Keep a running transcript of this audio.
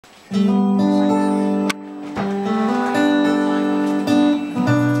Here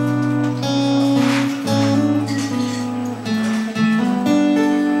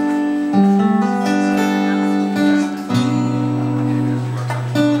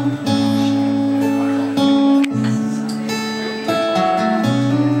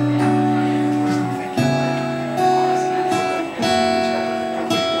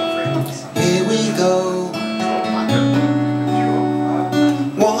we go,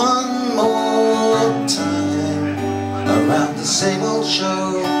 one more time around the same old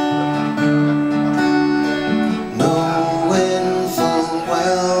show, knowing full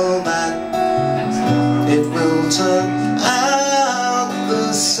well that it will turn out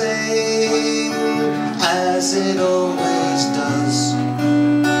the same as it always does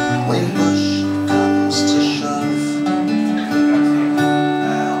when push comes to shove.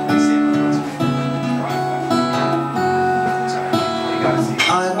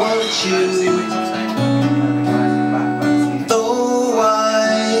 I want you, though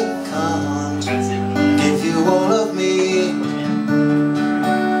I can't give you all of me,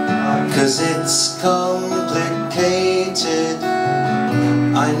 'cause it's complicated.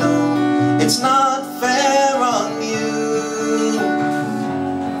 I know it's not fair on you.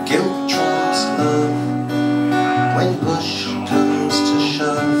 Guilt trumps love when push comes to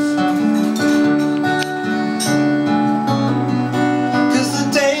shove.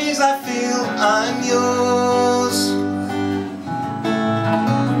 I'm yours,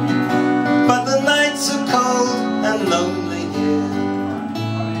 but the nights are cold and lonely here.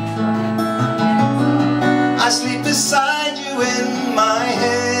 I sleep beside you in my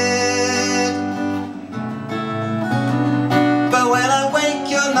head, but when I wake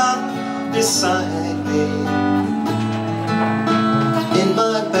you're not beside me in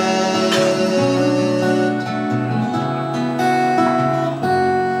my bed.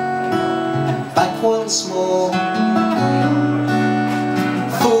 Once more,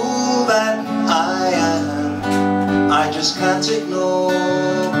 fool that I am, I just can't ignore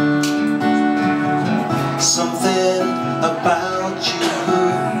something about you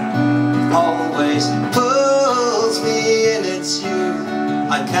always pulls me in. It's you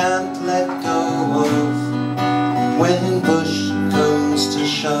I can't let go of when push comes to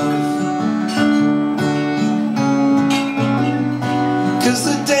shove. 'Cause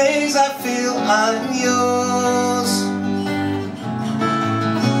the days I feel I'm yours,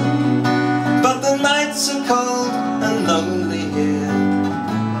 but the nights are cold and lonely here.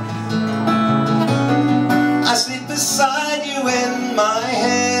 I sleep beside you in my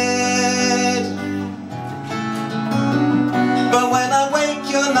head, but when I wake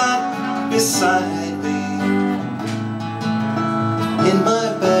you're not beside me in my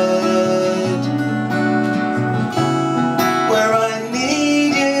bed, where I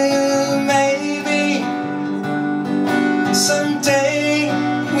need you. Maybe someday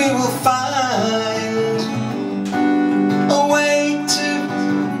we will find a way to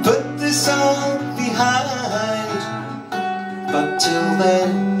put this all behind, but till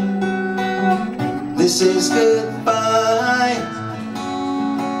then this is goodbye.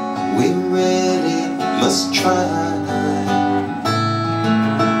 We really must try.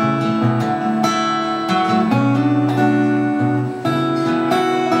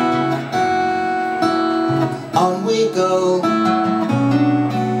 On we go,